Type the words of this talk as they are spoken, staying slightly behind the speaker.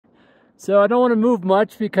So I don't want to move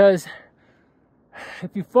much because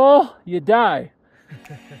if you fall, you die.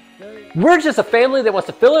 We're just a family that wants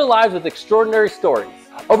to fill their lives with extraordinary stories.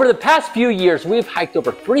 Over the past few years, we've hiked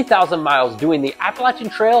over 3,000 miles doing the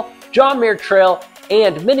Appalachian Trail, John Muir Trail,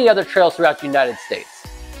 and many other trails throughout the United States.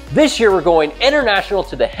 This year, we're going international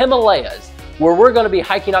to the Himalayas, where we're going to be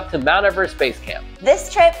hiking up to Mount Everest Base Camp.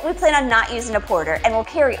 This trip, we plan on not using a porter and we'll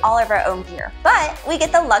carry all of our own gear. But we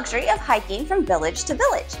get the luxury of hiking from village to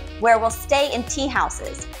village, where we'll stay in tea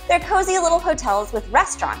houses. They're cozy little hotels with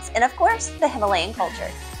restaurants and, of course, the Himalayan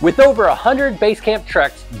culture. With over 100 base camp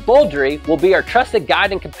treks, Boldry will be our trusted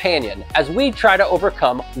guide and companion as we try to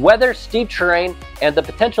overcome weather, steep terrain, and the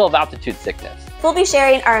potential of altitude sickness. We'll be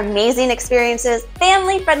sharing our amazing experiences,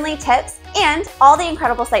 family-friendly tips, and all the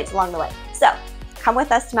incredible sights along the way. So, come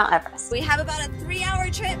with us to Mount Everest. We have about a 3-hour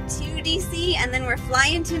trip to DC and then we're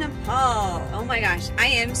flying to Nepal. Oh my gosh, I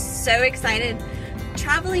am so excited.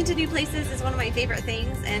 Traveling to new places is one of my favorite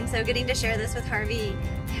things, and so getting to share this with Harvey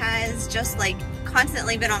has just like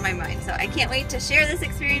constantly been on my mind. So I can't wait to share this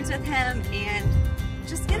experience with him and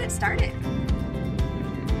just get it started.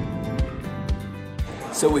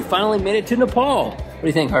 So we finally made it to Nepal. What do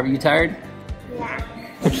you think, Harvey? You tired? Yeah.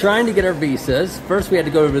 We're trying to get our visas. First we had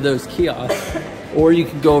to go over those kiosks, or you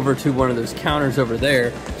could go over to one of those counters over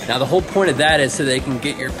there. Now the whole point of that is so they can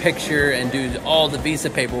get your picture and do all the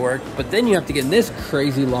visa paperwork, but then you have to get in this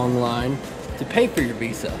crazy long line to pay for your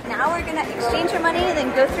visa. Now we're gonna exchange our money,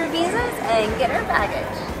 then go through visas and get our baggage.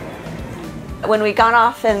 When we got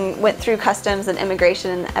off and went through customs and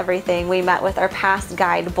immigration and everything, we met with our past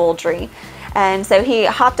guide, Boldry. And so he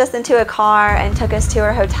hopped us into a car and took us to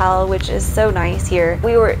our hotel, which is so nice here.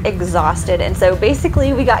 We were exhausted, and so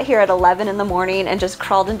basically we got here at 11 in the morning and just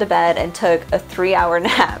crawled into bed and took a 3-hour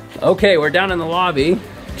nap. Okay, we're down in the lobby,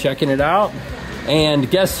 checking it out.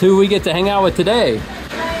 And guess who we get to hang out with today?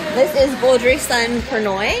 This is Boldry's son,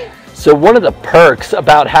 Pernoy. So one of the perks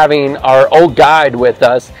about having our old guide with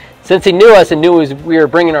us, since he knew us and knew we were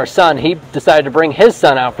bringing our son, he decided to bring his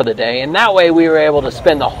son out for the day. And that way we were able to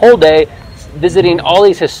spend the whole day visiting all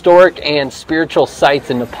these historic and spiritual sites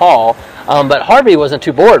in Nepal, but Harvey wasn't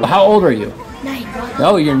too bored. How old are you? 9.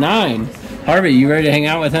 Oh, you're 9. Harvey, you ready to hang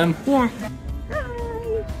out with him? Yeah.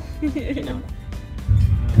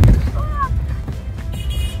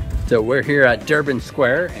 So we're here at Durban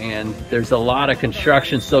Square, and there's a lot of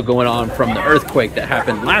construction still going on from the earthquake that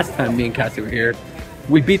happened last time me and Cassie were here.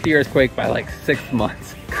 We beat the earthquake by like 6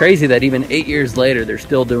 months. Crazy that even 8 years later, they're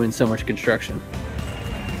still doing so much construction.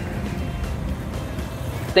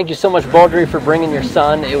 Thank you so much, Boldry, for bringing your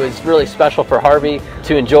son. It was really special for Harvey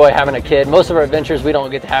to enjoy having a kid. Most of our adventures, we don't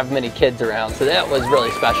get to have many kids around, so that was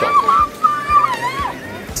really special.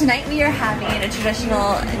 Tonight we are having a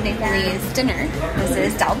traditional Nepalese dinner. This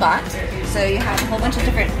is dal bhat. So you have a whole bunch of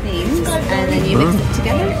different things and then you mix it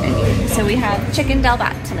together. And so we have chicken dal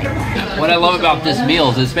bhat tonight. What I love about this meal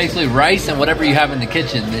is it's basically rice and whatever you have in the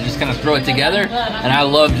kitchen. They just kind of throw it together, and I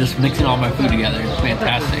love just mixing all my food together. It's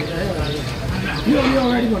fantastic.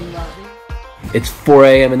 It's 4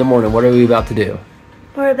 a.m. in the morning. What are we about to do?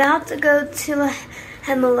 We're about to go to the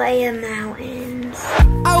Himalayan Mountains.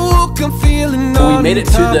 So we made it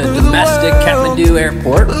to the domestic Kathmandu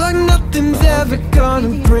airport. Like nothing's ever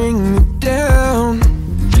gonna bring me down.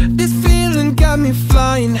 This feeling got me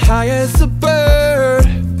flying high as a bird.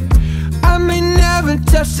 I may never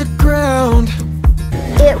touch the ground.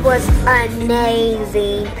 It was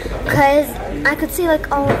amazing because I could see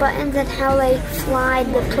like all the buttons and how they fly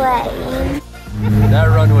the plane. That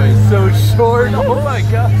runway is so short. Oh my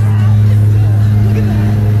god.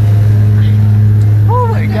 Oh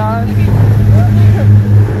my god.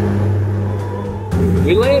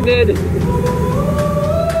 We landed.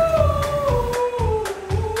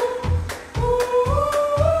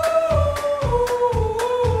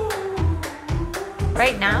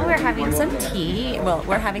 Right now we're having some tea, well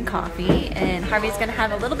we're having coffee, and Harvey's gonna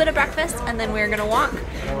have a little bit of breakfast and then we're gonna walk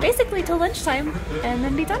basically till lunchtime and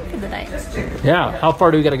then be done for the night. Yeah, how far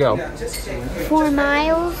do we gotta go? 4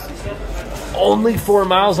 miles. Only 4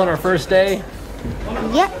 miles on our first day?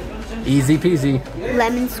 Yep. Easy peasy.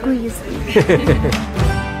 Lemon squeeze.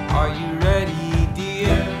 Are you ready,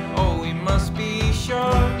 dear? Oh, we must be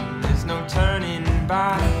sure. There's no turning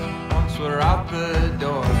back once we're out the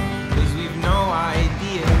door. Cause we've no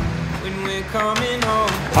idea when we're coming home.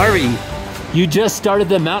 Harvey, you just started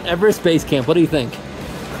the Mount Everest Base Camp. What do you think?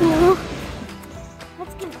 Cool.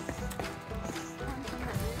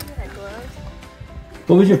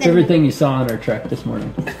 What was your favorite thing you saw on our trek this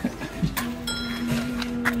morning?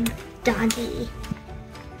 Doggy.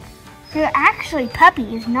 They're actually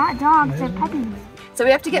puppies, not dogs, they're puppies. So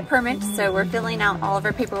we have to get permits, so we're filling out all of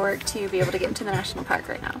our paperwork to be able to get into the national park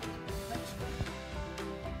right now.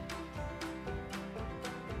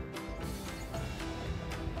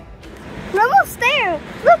 We're almost there.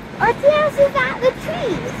 Look, our tails is at the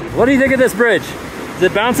trees. What do you think of this bridge? Is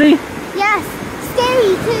it bouncy? Yes,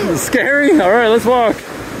 scary too. Scary? All right, let's walk.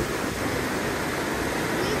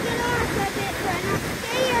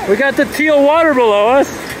 We got the teal water below us.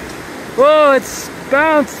 Whoa, it's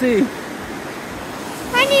bouncy.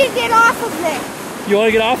 I need to get off of it. You want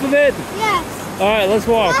to get off of it? Yes. All right, let's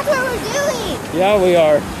walk. That's what we're doing. Yeah, we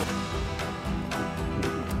are.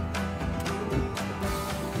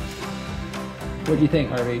 What do you think,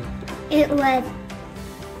 Harvey? It was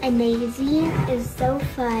amazing. It was so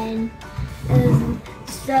fun. It was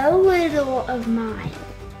so little of miles.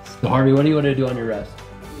 So Harvey, what do you want to do on your rest?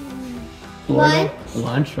 Lunch.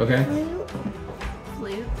 Lunch, okay.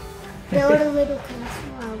 Flute. Build a little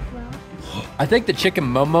castle as well. I think the chicken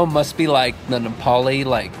momo must be like the Nepali,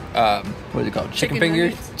 like, what is it called? Chicken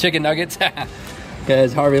fingers? Nuggets. Chicken nuggets.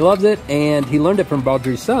 Because Harvey loves it, and he learned it from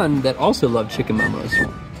Baudry's son that also loved chicken momos.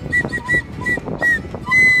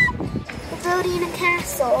 We're building a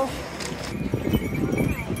castle.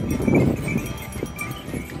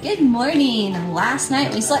 Good morning. Last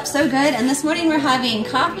night we slept so good, and this morning we're having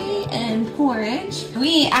coffee and porridge.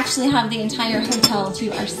 We actually have the entire hotel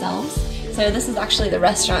to ourselves. So this is actually the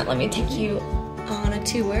restaurant. Let me take you on a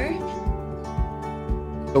tour.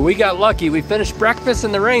 But we got lucky. We finished breakfast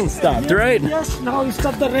and the rain stopped, right? Yes, now we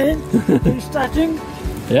stop the rain. It's starting.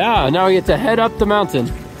 Yeah, now we get to head up the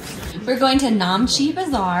mountain. We're going to Namchee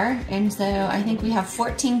Bazaar, and so I think we have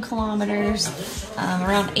 14 kilometers,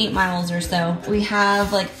 around 8 miles or so. We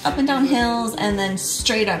have like up and down hills and then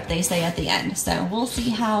straight up, they say, at the end. So we'll see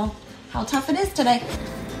how tough it is today.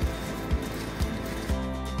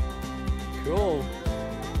 Cool.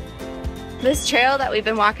 This trail that we've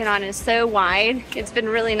been walking on is so wide. It's been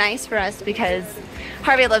really nice for us because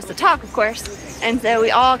Harvey loves to talk, of course, and so we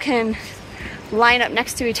all can line up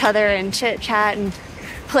next to each other and chit chat and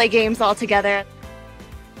play games all together.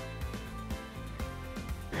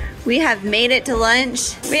 We have made it to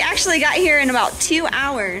lunch. We actually got here in about 2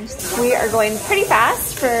 hours. We are going pretty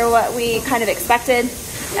fast for what we kind of expected,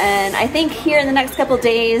 and I think here in the next couple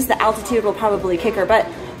days the altitude will probably kick our butt,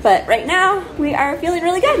 but right now we are feeling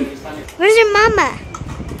really good. Where's your mama?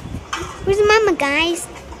 Where's your mama, guys?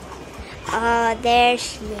 Oh, there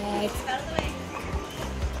she is.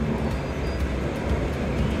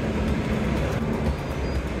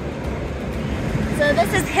 So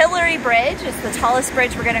this is Hillary Bridge. It's the tallest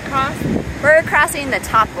bridge we're gonna cross. We're crossing the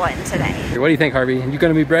top one today. What do you think, Harvey? You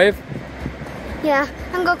gonna be brave? Yeah,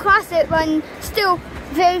 I'm gonna cross it, but I'm still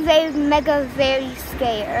very, very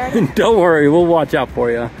scared. Don't worry, we'll watch out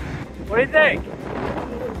for you. What do you think?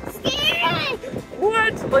 Scared!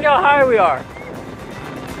 What? Look how high we are.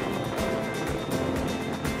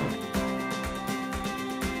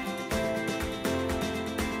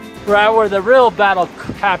 Right where the real battle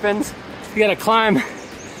happens. You gotta climb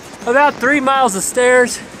about 3 miles of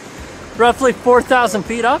stairs, roughly 4,000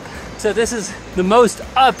 feet up. So this is the most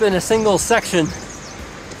up in a single section.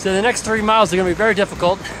 So the next 3 miles are gonna be very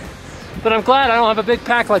difficult. But I'm glad I don't have a big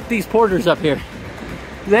pack like these porters up here.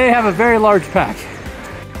 They have a very large pack.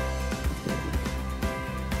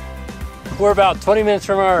 We're about 20 minutes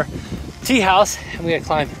from our tea house, and we gotta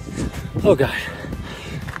climb, oh God,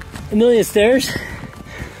 a million stairs.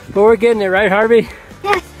 But we're getting it, right, Harvey?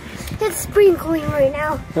 Yes, it's sprinkling right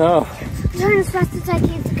now. Oh. I'm trying as fast as I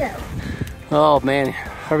can to go. Oh man,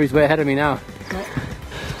 Harvey's way ahead of me now.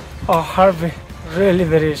 Oh, Harvey, really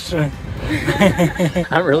very strong.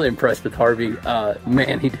 I'm really impressed with Harvey.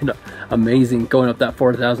 Man, he did amazing going up that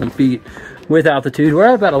 4,000 feet with altitude. We're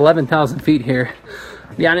at about 11,000 feet here.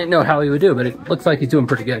 Yeah, I didn't know how he would do, but it looks like he's doing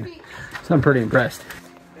pretty good. So I'm pretty impressed.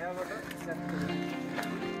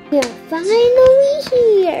 We're finally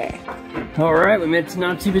here. All right, we made it to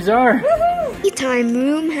Namchee Bazaar. The time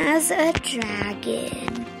room has a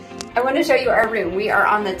dragon. I want to show you our room. We are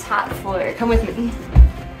on the top floor. Come with me.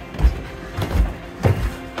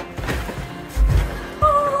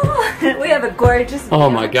 Oh, we have a gorgeous view. Oh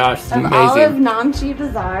my gosh, it's of all of amazing. Namchee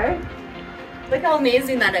Bazaar. Look how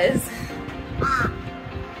amazing that is.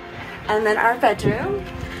 And then our bedroom.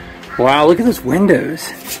 Wow, look at those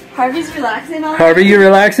windows. Harvey's relaxing all Harvey, you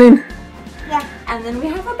relaxing? Yeah. And then we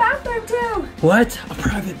have a bathroom too. What? A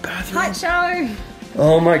private bathroom? Hot shower.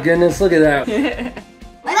 Oh my goodness, look at that.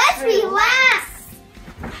 Let's relax.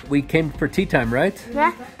 We came for tea time, right?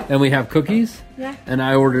 Yeah. And we have cookies. Yeah. And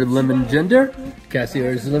I ordered lemon ginger. Cassie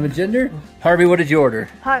orders lemon ginger. Harvey, what did you order?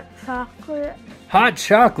 Hot chocolate. Hot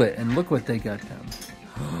chocolate. And look what they got down.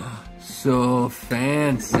 So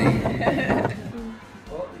fancy.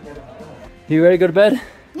 You ready to go to bed?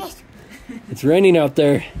 Yes. It's raining out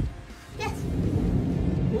there. Yes.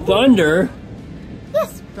 Thunder?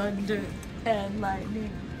 Yes. Thunder and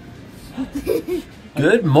lightning.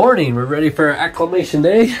 Good morning. We're ready for our acclimation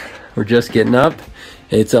day. We're just getting up.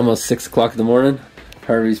 It's almost 6 o'clock in the morning.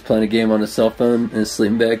 Harvey's playing a game on his cell phone in his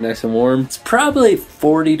sleeping bag, nice and warm. It's probably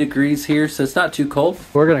 40 degrees here, so it's not too cold.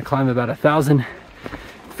 We're gonna climb about 1,000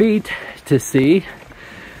 feet to see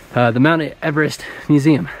the Mount Everest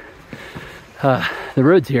Museum. The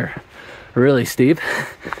roads here are really steep,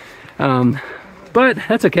 but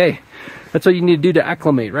that's okay. That's what you need to do to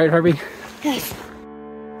acclimate, right, Harvey? Yes.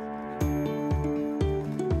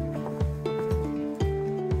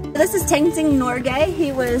 This is Tenzing Norgay.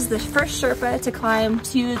 He was the first Sherpa to climb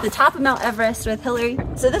to the top of Mount Everest with Hillary.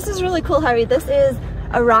 So this is really cool, Harvey. This is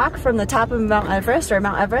a rock from the top of Mount Everest,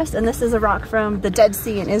 and this is a rock from the Dead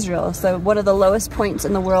Sea in Israel. So one of the lowest points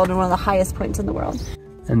in the world and one of the highest points in the world.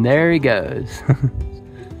 And there he goes.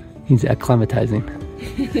 He's acclimatizing.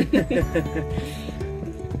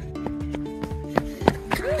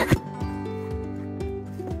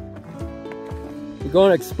 We're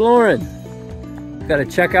going exploring. Gotta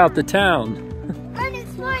check out the town. I'm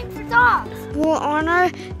exploring for dogs. Well, on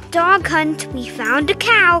our dog hunt, we found a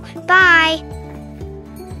cow. Bye.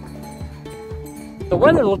 The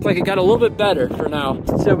weather looked like it got a little bit better for now,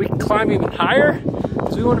 so we can climb even higher.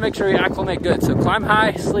 So we want to make sure we acclimate good. So climb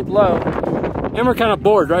high, sleep low, and we're kind of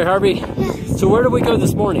bored, right, Harvey? Yes. So where did we go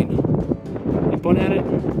this morning? You point at it?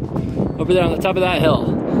 Over there on the top of that hill.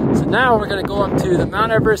 So now we're gonna go up to the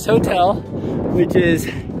Mount Everest Hotel, which is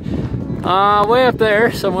way up there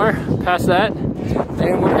somewhere, past that.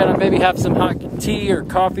 And we're gonna maybe have some hot tea or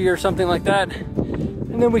coffee or something like that.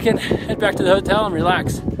 And then we can head back to the hotel and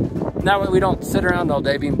relax. And that way we don't sit around all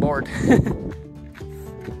day being bored.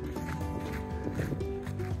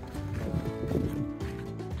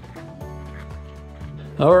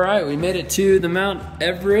 All right, we made it to the Mount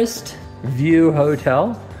Everest View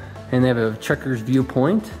Hotel. And they have a Checkers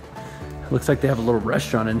viewpoint. Looks like they have a little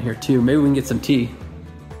restaurant in here too. Maybe we can get some tea.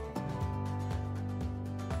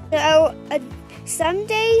 So, some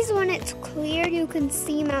days when it's clear, you can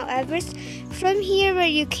see Mount Everest from here, but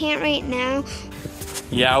you can't right now.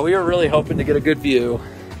 Yeah, we were really hoping to get a good view,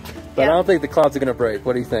 but I don't think the clouds are gonna break.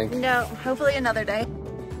 What do you think? No, hopefully another day.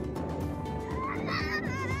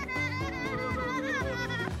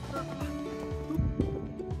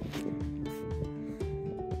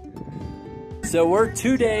 So we're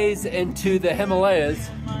 2 days into the Himalayas,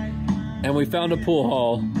 and we found a pool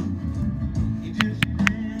hall.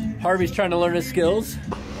 Harvey's trying to learn his skills.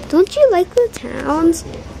 Don't you like the towns?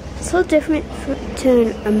 So different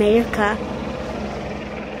to America.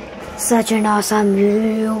 Such an awesome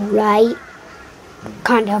view, right?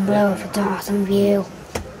 Comment down below if it's an awesome view.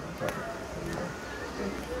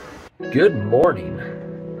 Good morning.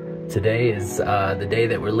 Today is the day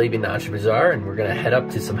that we're leaving Namchee Bazaar, and we're gonna head up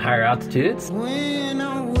to some higher altitudes. When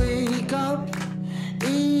I wake up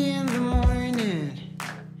in the morning,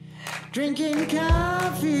 drinking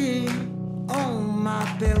coffee on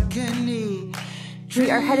my balcony. We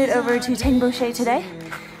are headed over to Dingboche today.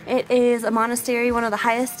 It is a monastery, one of the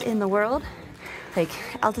highest in the world, like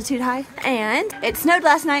altitude high. And it snowed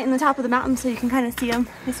last night in the top of the mountain, so you can kind of see them.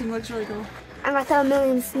 This one looks really cool. I'm gonna throw a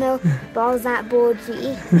million snowballs at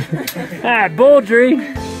Bulgy. Ah, Boldry!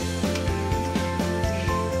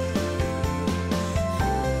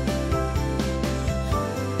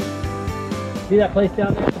 See that place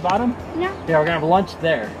down there at the bottom? Yeah. Yeah, we're gonna have lunch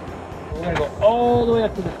there. We're gonna go all the way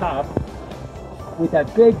up to the top with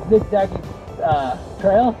that big zigzaggy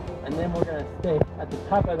trail, and then we're gonna stay at the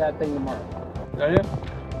top of that thing tomorrow. Is that it?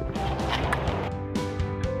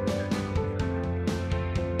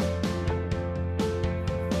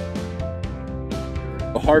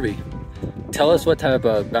 Oh, Harvey, tell us what type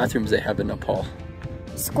of bathrooms they have in Nepal.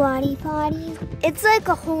 Squatty potties. It's like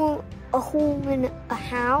a hole in a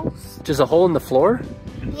house. Just a hole in the floor,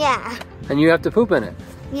 Yeah. and you have to poop in it.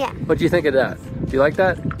 Yeah. What do you think of that? Do you like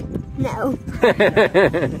that? No.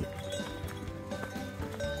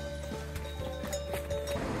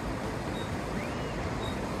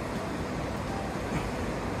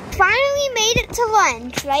 Finally made it to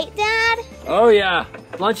lunch, right, Dad? Oh yeah,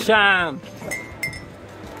 lunchtime.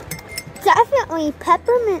 Definitely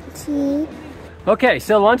peppermint tea. Okay,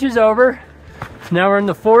 so lunch is over. Now we're in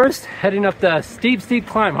the forest, heading up the steep, steep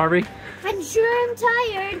climb, Harvey. I'm sure I'm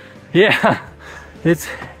tired. Yeah, it's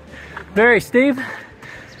very steep,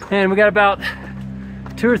 and we got about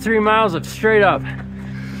 2 or 3 miles of straight up.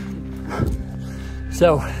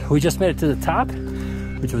 So we just made it to the top.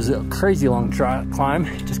 which was a crazy long climb.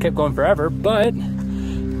 Just kept going forever, but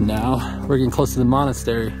now we're getting close to the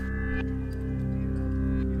monastery.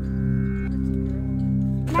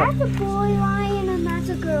 That's a boy lion and that's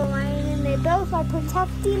a girl lion, and they both are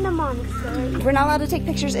protecting the monastery. We're not allowed to take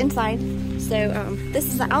pictures inside, so this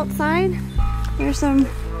is the outside. There's some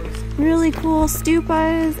really cool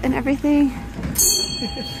stupas and everything.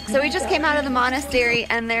 So we just came out of the monastery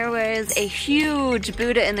and there was a huge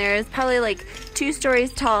Buddha in there. It's probably like 2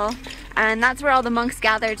 stories tall, and that's where all the monks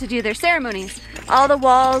gather to do their ceremonies. All the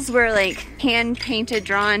walls were like hand painted,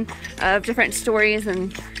 drawn of different stories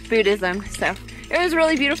and Buddhism. So it was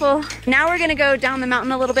really beautiful. Now we're gonna go down the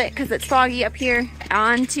mountain a little bit because it's foggy up here,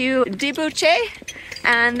 on to Dingboche,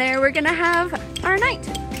 and there we're gonna have our night.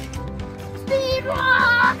 Speed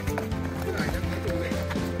walk!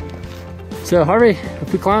 So Harvey,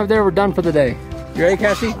 if we climb up there, we're done for the day. You ready,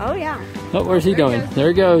 Cassie? Oh yeah. Oh, where's he going? There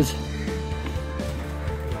he goes.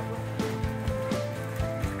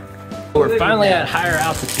 We're finally at higher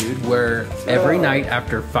altitude where every night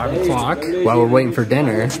after 5 o'clock, while we're waiting for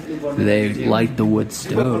dinner, they light the wood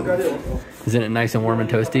stove. Isn't it nice and warm and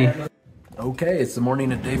toasty? Okay, it's the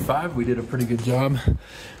morning of day 5. We did a pretty good job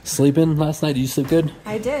sleeping last night. Did you sleep good?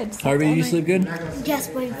 I did. Harvey, did you sleep good? Yes,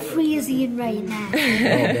 but I'm freezing right now. Oh,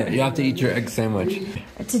 you have to eat your egg sandwich.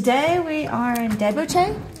 Today we are in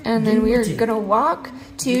Dingboche, and then we are gonna walk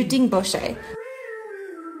to Dingboche.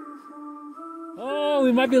 Oh,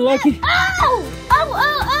 we might be lucky. Oh,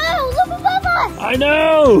 look above us! I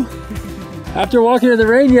know! After walking in the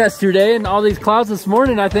rain yesterday and all these clouds this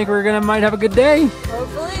morning, I think we're might have a good day.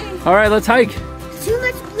 Hopefully. All right, let's hike. Too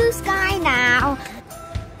much blue sky now.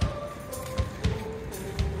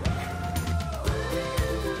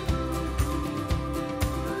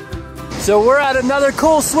 So we're at another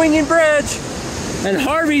cool swinging bridge, and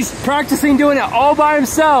Harvey's practicing doing it all by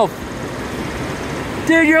himself.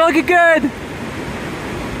 Dude, you're looking good.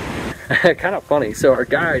 Kind of funny. So our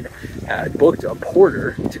guide had booked a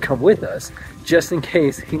porter to come with us just in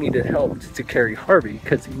case he needed help to carry Harvey,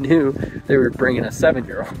 because he knew they were bringing a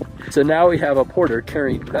 7-year-old. So now we have a porter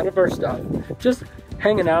carrying none of our stuff, just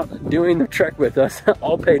hanging out, doing the trek with us,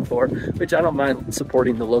 all paid for, which I don't mind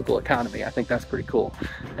supporting the local economy. I think that's pretty cool.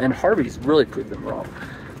 And Harvey's really proved them wrong.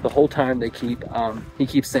 The whole time they keep, he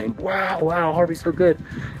keeps saying, wow, Harvey's so good.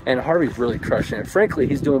 And Harvey's really crushing it. Frankly,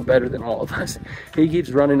 he's doing better than all of us. He keeps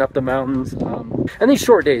running up the mountains. And these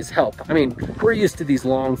short days help. I mean, we're used to these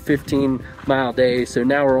long 15-mile days, so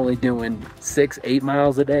now we're only doing 6-8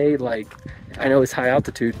 miles a day. Like, I know it's high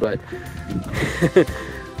altitude, but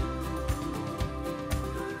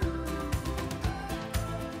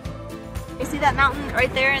You see that mountain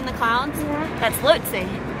right there in the clouds? Yeah. That's Lobuche.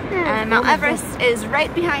 And Mount Everest is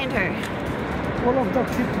right behind her. One of the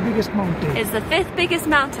 5th biggest mountain. It's the 5th biggest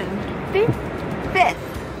mountain. 5th.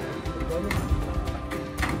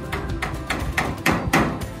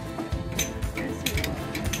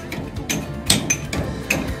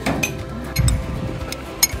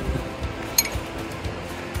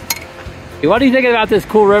 what do you think about this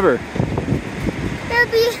cool river?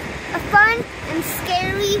 It'll be a fun and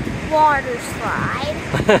scary water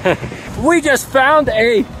slide. We just found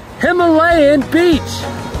a Himalayan beach.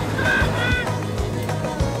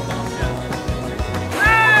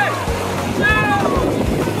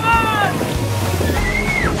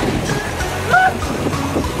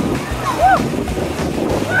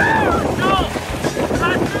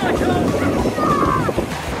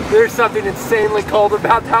 There's something insanely cold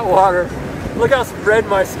about that water. Look how red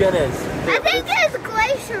my skin is. I think it's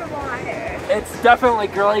glacier water. It's definitely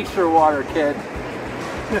glacier water, kid.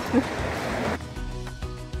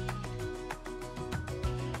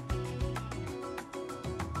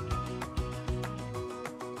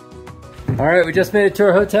 All right, we just made it to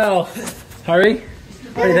our hotel. Harvey,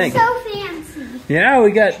 what do you think? So fancy. Yeah,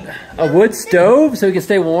 we got a wood stove so we can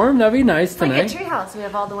stay warm. That'd be nice tonight. Like a treehouse. We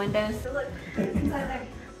have all the windows. So look, inside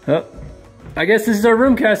Oh, there. I guess this is our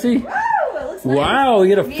room, Cassie. Woo! It looks nice. Wow, we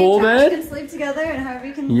get a full Me and bed. Josh can sleep together, and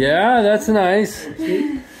Harvey can. Yeah, that's nice.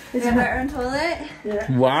 We have our own toilet.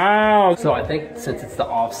 Wow. So I think since it's the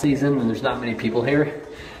off season and there's not many people here,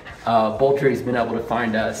 Boltry's been able to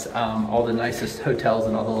find us all the nicest hotels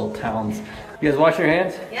in all the little towns. You guys wash your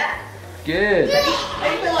hands? Yeah. Good.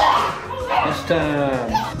 This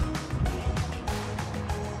time.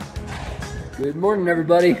 Good morning,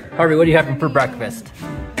 everybody. Harvey, what are you having for breakfast?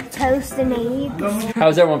 Toast and eggs.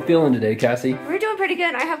 How's everyone feeling today, Cassie? We're doing pretty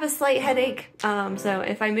good. I have a slight headache, so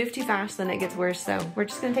if I move too fast, then it gets worse. So we're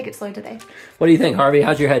just gonna take it slow today. What do you think, Harvey?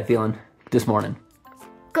 How's your head feeling this morning?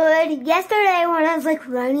 good. Yesterday when I was like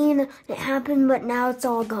running, it happened, but now it's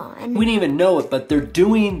all gone. We didn't even know it, but they're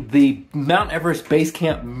doing the Mount Everest Base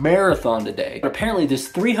Camp Marathon today. But apparently there's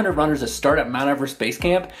 300 runners that start at Mount Everest Base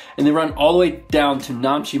Camp and they run all the way down to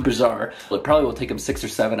Namchee Bazaar. It probably will take them 6 or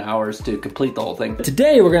 7 hours to complete the whole thing.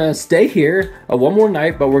 Today we're gonna stay here one more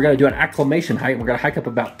night, but we're gonna do an acclimation hike. We're gonna hike up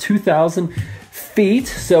about 2,000 feet,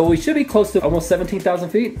 so we should be close to almost 17,000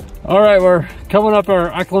 feet. All right, we're coming up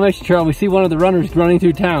our acclimation trail and we see one of the runners running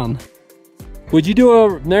through town. Would you do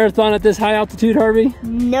a marathon at this high altitude, Harvey?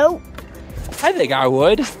 Nope. I think I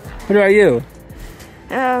would. What about you?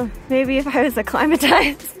 Maybe if I was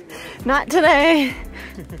acclimatized. Not today.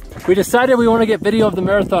 We decided we want to get video of the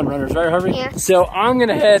marathon runners, right, Harvey? Yeah. So I'm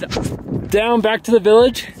gonna head down back to the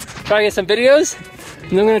village, try to get some videos,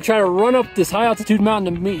 and I'm gonna try to run up this high altitude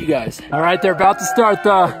mountain to meet you guys. All right, they're about to start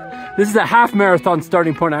this is a half marathon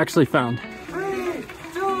starting point I actually found. 3,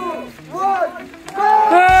 2, 1, go!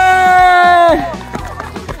 Hey!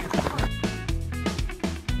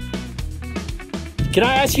 Can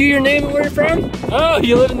I ask you your name and where you're from? Oh,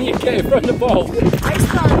 you live in the UK, from Nepal.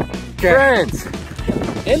 France,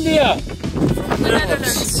 India,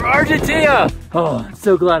 Argentina. Oh, I'm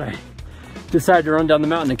so glad I decided to run down the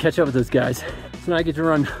mountain and catch up with those guys. So now I get to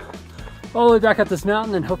run all the way back up this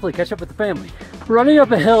mountain and hopefully catch up with the family. Running up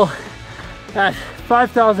a hill at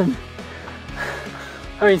 15,000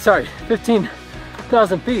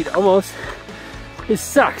 feet almost, it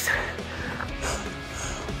sucks.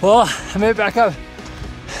 Well, I made it back up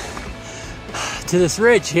to this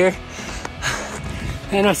ridge here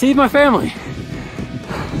and I see my family.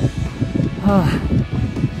 Oh,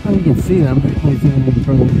 you can see them. Let me zoom in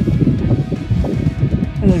further.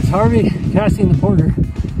 And there's Harvey, Cassie, and the porter.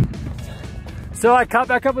 So I caught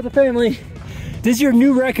back up with the family. This is your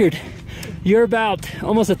new record. You're about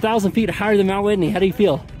almost 1,000 feet higher than Mount Whitney. How do you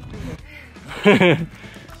feel?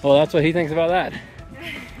 Well, that's what he thinks about that.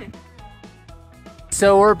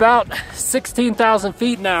 So we're about 16,000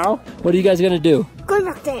 feet now. What are you guys gonna do? Going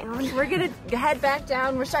back down. We're gonna head back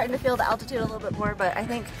down. We're starting to feel the altitude a little bit more, but I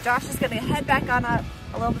think Josh is gonna head back on up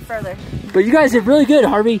a little bit further. But you guys did really good,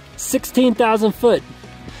 Harvey. 16,000 foot.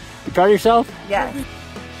 You proud of yourself? Yeah.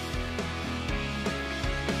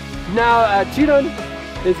 Now, Chidon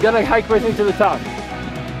is gonna hike with me to the top.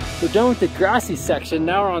 We're done with the grassy section.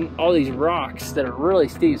 Now we're on all these rocks that are really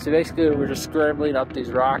steep. So basically we're just scrambling up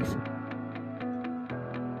these rocks.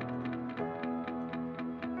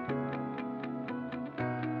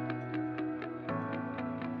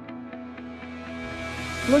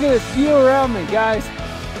 Look at this view around me, guys.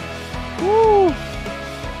 Woo!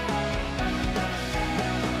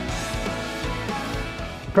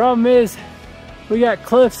 Problem is, we got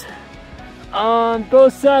cliffs on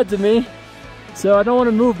both sides of me, so I don't want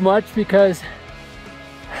to move much because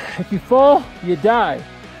if you fall, you die.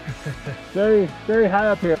 Very, very high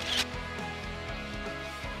up here.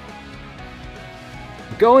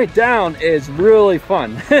 Going down is really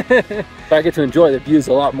fun. I get to enjoy the views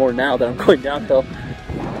a lot more now that I'm going downhill.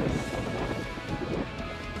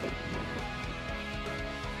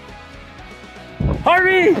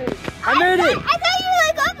 Harvey! I made it! I thought you were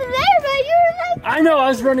like up there, but you were like... I know, I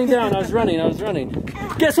was running down, I was running.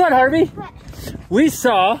 Guess what, Harvey? What? We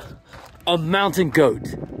saw a mountain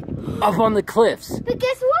goat up on the cliffs. But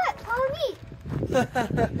guess what? Follow me.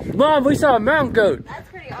 Mom, we saw a mountain goat. That's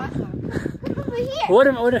pretty awesome. Look over here. What?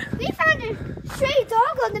 We found a stray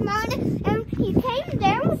dog on the mountain, and he came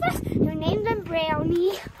down with us. We named him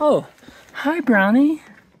Brownie. Oh, hi, Brownie.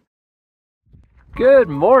 Good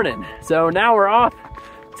morning. So now we're off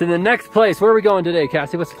to the next place. Where are we going today,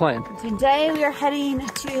 Cassie? What's the plan? Today we are heading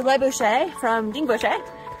to Lobuche from Dingboche.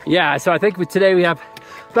 Yeah, so I think today we have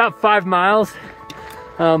about 5 miles,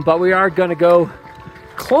 but we are gonna go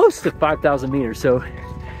close to 5,000 meters. So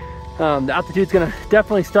the altitude's gonna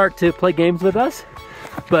definitely start to play games with us.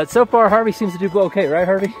 But so far, Harvey seems to do okay, right,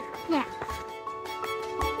 Harvey? Yeah.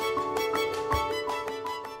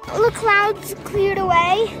 All the clouds cleared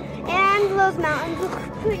away, and those mountains look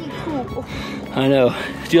pretty cool. I know.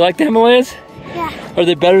 Do you like the Himalayas? Yeah. Are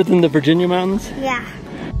they better than the Virginia mountains? Yeah.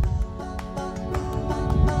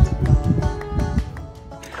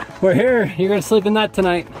 We're here. You're gonna sleep in that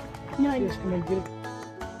tonight. No,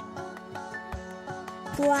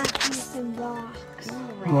 blackness and rocks.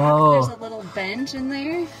 Whoa. There's a little bench in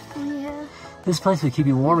there. Yeah. This place would keep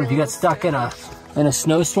you warm if you got stuck in a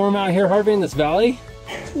snowstorm out here, Harvey, in this valley.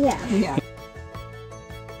 Yeah.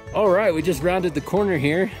 All right, we just rounded the corner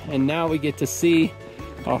here, and now we get to see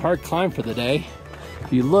our hard climb for the day.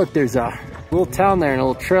 If you look, there's a Little town there and a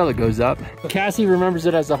little trail that goes up. Cassie remembers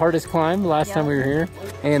it as the hardest climb last time we were here.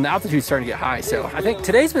 And the altitude's starting to get high. So I think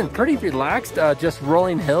today's been pretty relaxed, just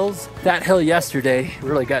rolling hills. That hill yesterday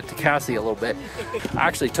really got to Cassie a little bit. I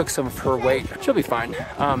actually took some of her weight. She'll be fine.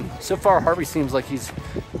 So far, Harvey seems like he's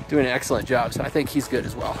doing an excellent job. So I think he's good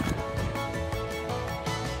as well.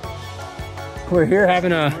 We're here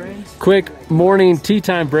having a quick morning tea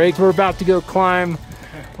time break. We're about to go climb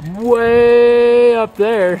way up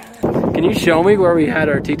there. Can you show me where we had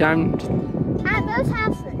our tea time? At those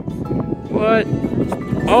houses. What?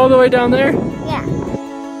 All the way down there? Yeah.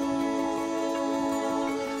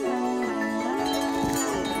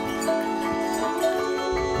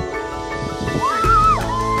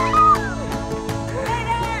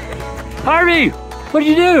 Harvey, what did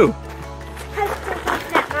you do?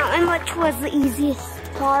 That mountain, which was the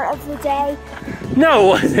easiest part of the day.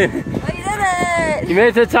 No, it wasn't. Oh, you did it! You made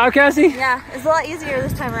it to the top, Cassie? Yeah, it's a lot easier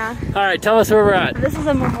this time around. All right, tell us where we're at. This is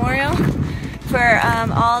a memorial for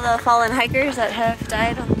all the fallen hikers that have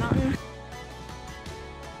died on the mountain.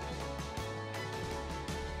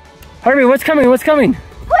 Harvey, what's coming? What's coming?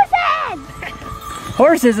 Horses!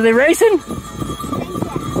 Horses, are they racing?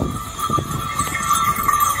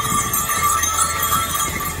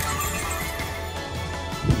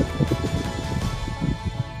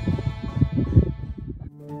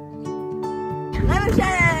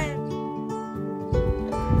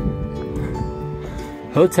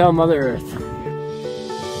 Hotel Mother Earth.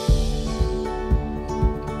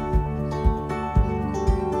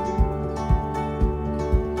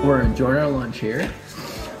 We're enjoying our lunch here.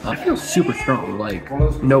 I feel super strong, like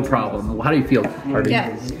no problem. How do you feel, Harvey?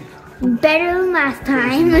 Yeah. Better than last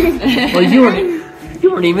time. Well, you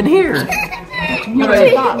weren't even here. You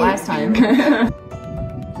already thought last time.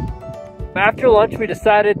 After lunch, we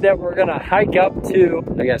decided that we're gonna hike up to,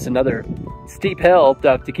 I guess, another steep hill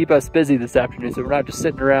to keep us busy this afternoon, so we're not just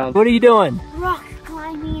sitting around. What are you doing? Rock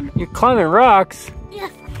climbing. You're climbing rocks?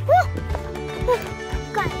 Yes.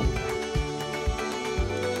 Got it.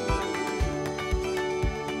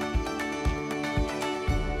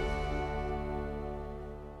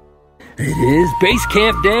 It is base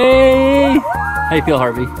camp day! How you feel,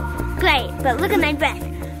 Harvey? Great, but look at my breath.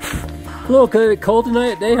 A little cold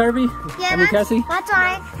tonight day, Harvey? Yeah, Cassie? that's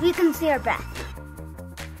alright. You can see our breath.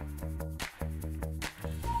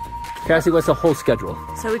 Cassie, what's the whole schedule?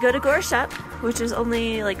 So we go to Gorek Shep, which is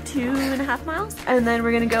only like 2.5 miles. And then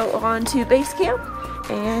we're gonna go on to base camp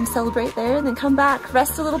and celebrate there and then come back,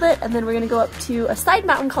 rest a little bit, and then we're gonna go up to a side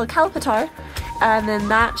mountain called Kala Patthar, and then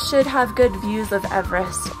that should have good views of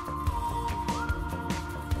Everest.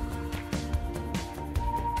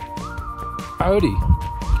 Howdy.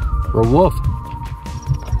 We're a wolf.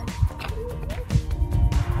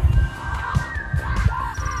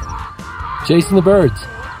 Chasing the birds.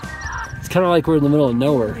 It's kind of like we're in the middle of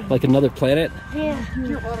nowhere, like another planet. Yeah.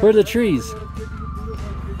 Where are the trees?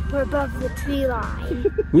 We're above the tree line.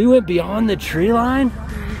 We went beyond the tree line?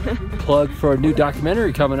 Plug for a new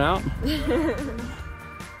documentary coming out.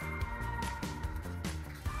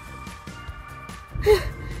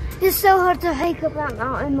 It's so hard to hike up that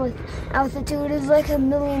mountain with altitude. It's like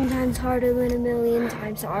 1,000,000 times harder than 1,000,000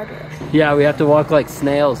 times harder. Yeah, we have to walk like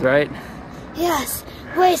snails, right? Yes,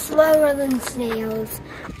 way slower than snails.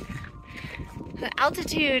 The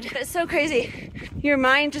altitude is so crazy. Your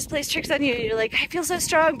mind just plays tricks on you. You're like, I feel so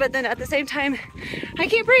strong, but then at the same time, I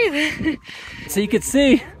can't breathe. So you can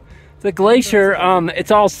see the glacier,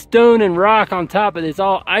 it's all stone and rock on top, but it's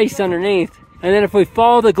all ice underneath. And then if we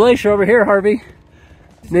follow the glacier over here, Harvey,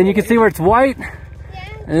 then you can see where it's white,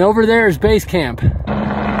 and over there is base camp.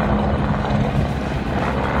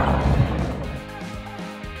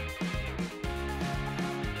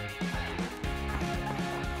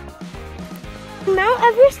 Mount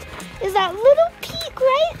Everest is that little peak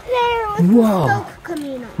right there with Whoa. the smoke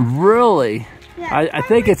coming up. Really? Yeah, I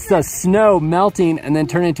think it's the snow melting and then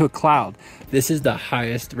turning into a cloud. This is the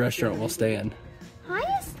highest restaurant we'll stay in.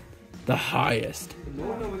 Highest? The highest.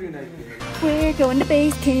 We're going to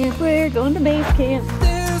base camp, we're going to base camp.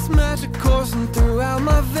 There's magic coursing throughout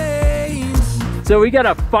my veins. So we got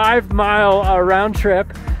a 5-mile round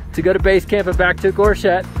trip to go to base camp and back to Gorek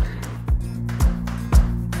Shep.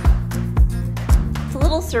 It's a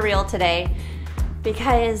little surreal today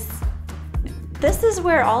because this is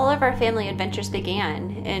where all of our family adventures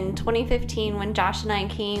began. In 2015, when Josh and I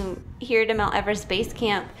came here to Mount Everest Base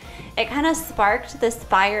Camp, it kind of sparked this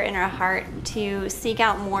fire in our heart to seek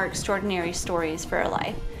out more extraordinary stories for our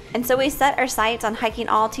life. And so we set our sights on hiking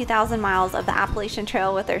all 2,000 miles of the Appalachian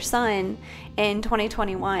Trail with our son in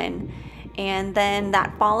 2021. and then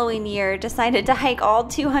that following year decided to hike all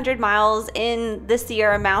 200 miles in the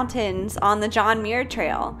Sierra Mountains on the John Muir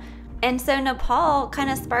Trail. And so Nepal kind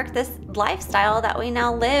of sparked this lifestyle that we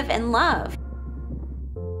now live and love.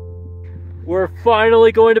 We're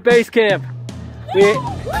finally going to base camp. Yeah.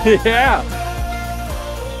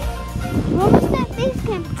 What was that base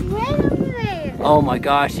camp? It's right over there. Oh my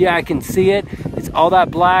gosh, yeah, I can see it. It's all that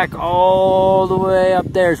black all the way up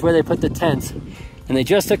there is where they put the tents. And they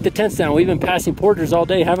just took the tents down. We've been passing porters all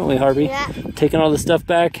day, haven't we, Harvey? Yeah. Taking all the stuff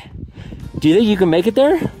back. Do you think you can make it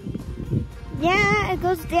there? Yeah, it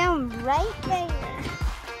goes down right there.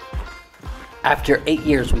 After 8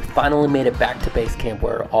 years, we finally made it back to base camp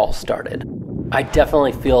where it all started. I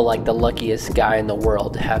definitely feel like the luckiest guy in the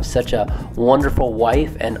world to have such a wonderful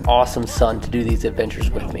wife and awesome son to do these adventures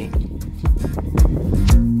with me.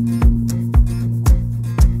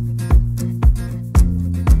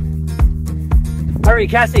 Hurry,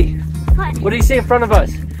 Cassie. What do you see in front of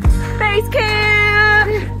us? Base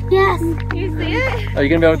camp! Yes. You see it? Are you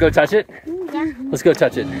gonna be able to go touch it? Yeah. Let's go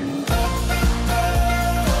touch it.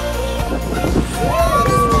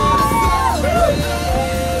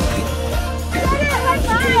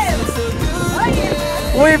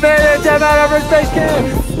 We made it to Mount Everest Base Camp!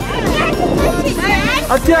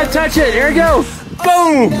 I'm gonna touch it, here we go!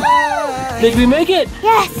 Boom! Did we make it?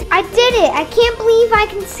 Yes, I did it. I can't believe I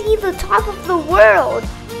can see the top of the world.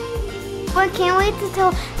 But I can't wait to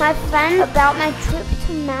tell my friend about my trip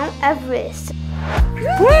to Mount Everest.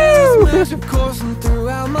 Woo! Coursing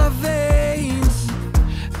throughout my veins.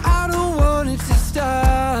 I don't want it to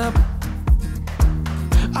stop.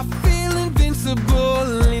 I feel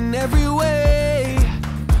invincible in every way.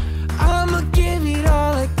 I'ma give it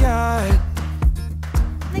all I got.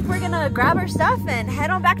 I think we're gonna grab our stuff and head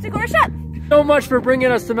on back to Gorek Shep. So much for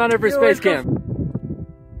bringing us to Mount Everest Base Camp.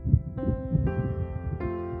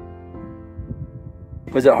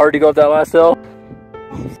 Was it hard to go up that last hill?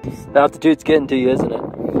 The altitude's getting to you, isn't it?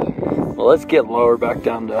 Well, let's get lower back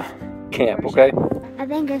down to camp, okay? I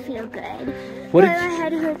think I feel good. What But did my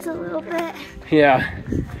head hurts a little bit. Yeah,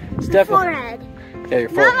 it's My definitely. forehead. Yeah, your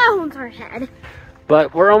Not forehead. my whole forehead.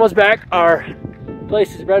 But we're almost back. Our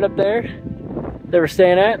place is right up there that we're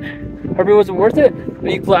staying at. Harvey, was it worth it? Are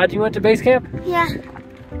you glad you went to base camp? Yeah.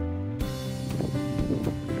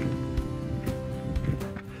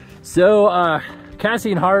 So,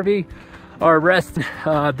 Cassie and Harvey are resting.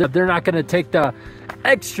 They're not going to take the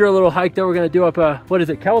extra little hike that we're going to do up, what is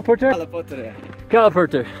it, Kala Patthar? Kala Patthar. Kala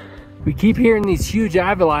Patthar. We keep hearing these huge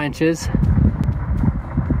avalanches.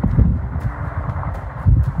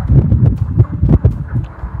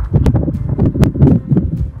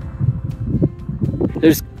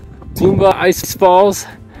 There's Zumba ice falls,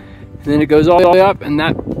 and then it goes all the way up, and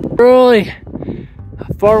that really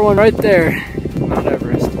far one right there, Mount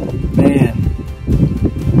Everest. Man,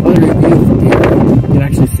 what a view from here. You can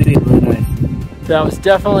actually see it really nice. That was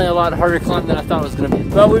definitely a lot harder climb than I thought it was going to be,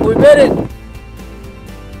 but we made it.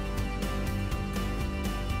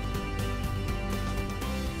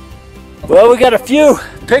 Well, we got a few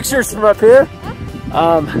pictures from up here,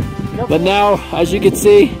 but now, as you can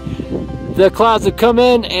see, the clouds have come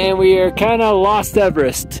in and we are kind of lost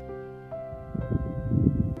Everest.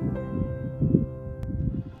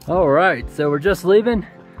 All right, so we're just leaving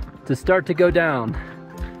to start to go down.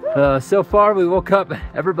 So far we woke up,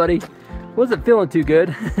 everybody wasn't feeling too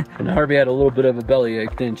good. And Harvey had a little bit of a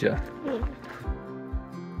bellyache, didn't you?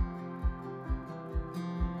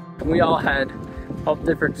 We all had all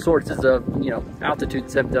different sources of, altitude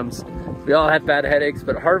symptoms. We all had bad headaches,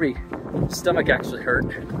 but Harvey's stomach actually hurt.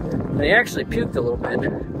 And he actually puked a little bit,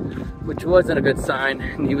 which wasn't a good sign.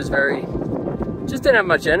 And he was just didn't have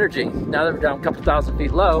much energy. Now that we're down a couple thousand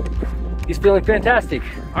feet low, he's feeling fantastic.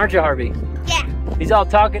 Aren't you, Harvey? Yeah. He's all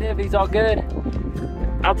talkative, he's all good.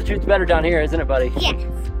 Altitude's better down here, isn't it, buddy? Yes.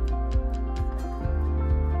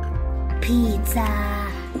 Pizza.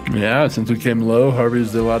 Yeah, since we came low,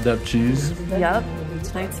 Harvey's allowed to have cheese. Yep.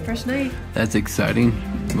 Tonight's the first night. That's exciting.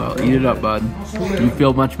 Well, eat it up, bud. Do you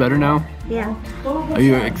feel much better now? Yeah. Are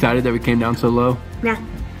you excited that we came down so low? Yeah.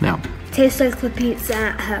 No. Tastes like the pizza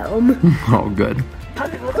at home. Oh, good.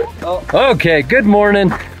 Okay, good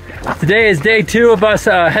morning. Today is day 2 of us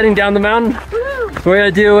heading down the mountain. We're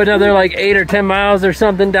gonna do another like 8 or 10 miles or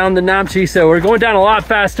something down the Namchee, so we're going down a lot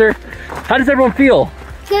faster. How does everyone feel?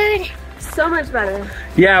 Good. So much better.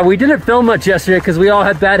 Yeah, we didn't film much yesterday because we all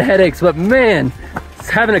had bad headaches, but man,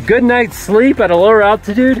 having a good night's sleep at a lower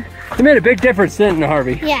altitude, it made a big difference, didn't it,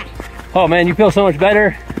 Harvey? Yeah. Oh man, you feel so much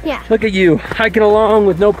better? Yeah. Look at you, hiking along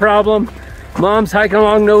with no problem. Mom's hiking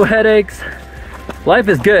along, no headaches. Life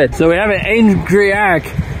is good. So we have an angry ack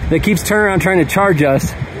that keeps turning around trying to charge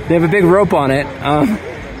us. They have a big rope on it.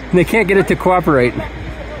 They can't get it to cooperate.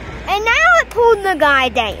 And now it pulled the guy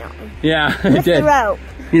down. Yeah, it With did. the rope.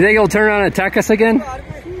 You think it'll turn around and attack us again?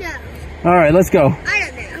 No. All right, let's go.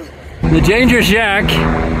 I don't know. The dangerous yak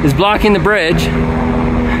is blocking the bridge.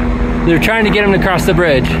 They're trying to get him to cross the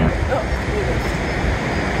bridge.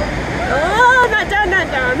 Oh, not down, not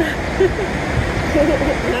down.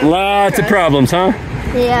 Lots of problems, huh?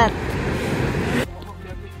 Yeah.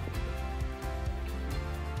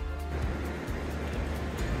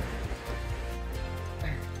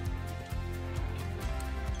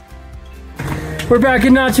 We're back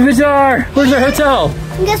in Namchee Bazaar. Where's our hotel?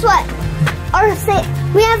 And guess what?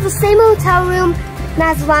 We have the same hotel room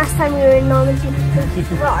as the last time we were in Namchee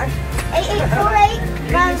Bazaar. 8848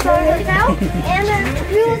 ground floor hotel. And the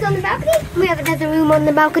room was on the balcony. We have another room on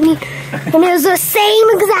the balcony. And it was the same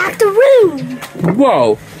exact room.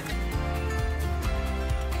 Whoa.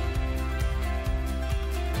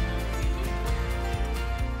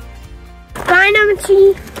 Bye,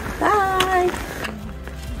 Namchee. Bye.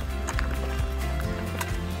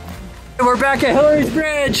 We're back at Hillary's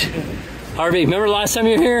Bridge. Harvey, remember last time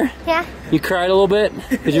you were here? Yeah. You cried a little bit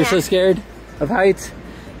because you were so scared of heights.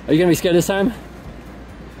 Are you gonna be scared this time?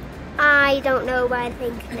 I don't know, but I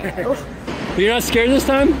think no. But you're not scared this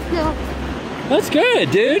time? No. That's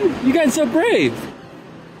good, dude. You guys are so brave.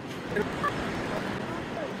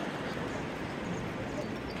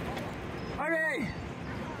 Harvey!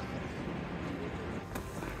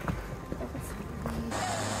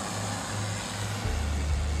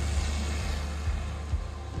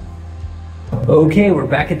 Okay, we're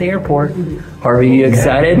back at the airport. Harvey, you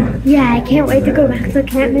excited? Yeah, I can't wait to go back to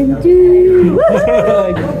Kathmandu.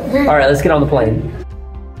 All right, let's get on the plane.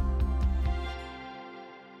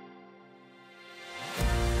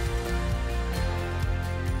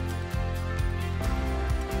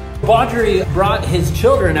 Audrey brought his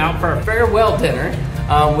children out for a farewell dinner,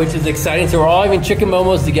 which is exciting. So we're all having chicken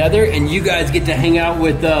momos together, and you guys get to hang out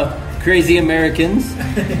with the crazy Americans.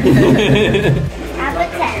 Have a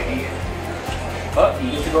 10. Oh,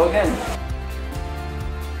 you get to go again.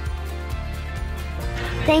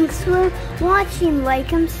 Thanks for watching.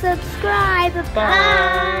 Like and subscribe.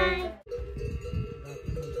 Bye.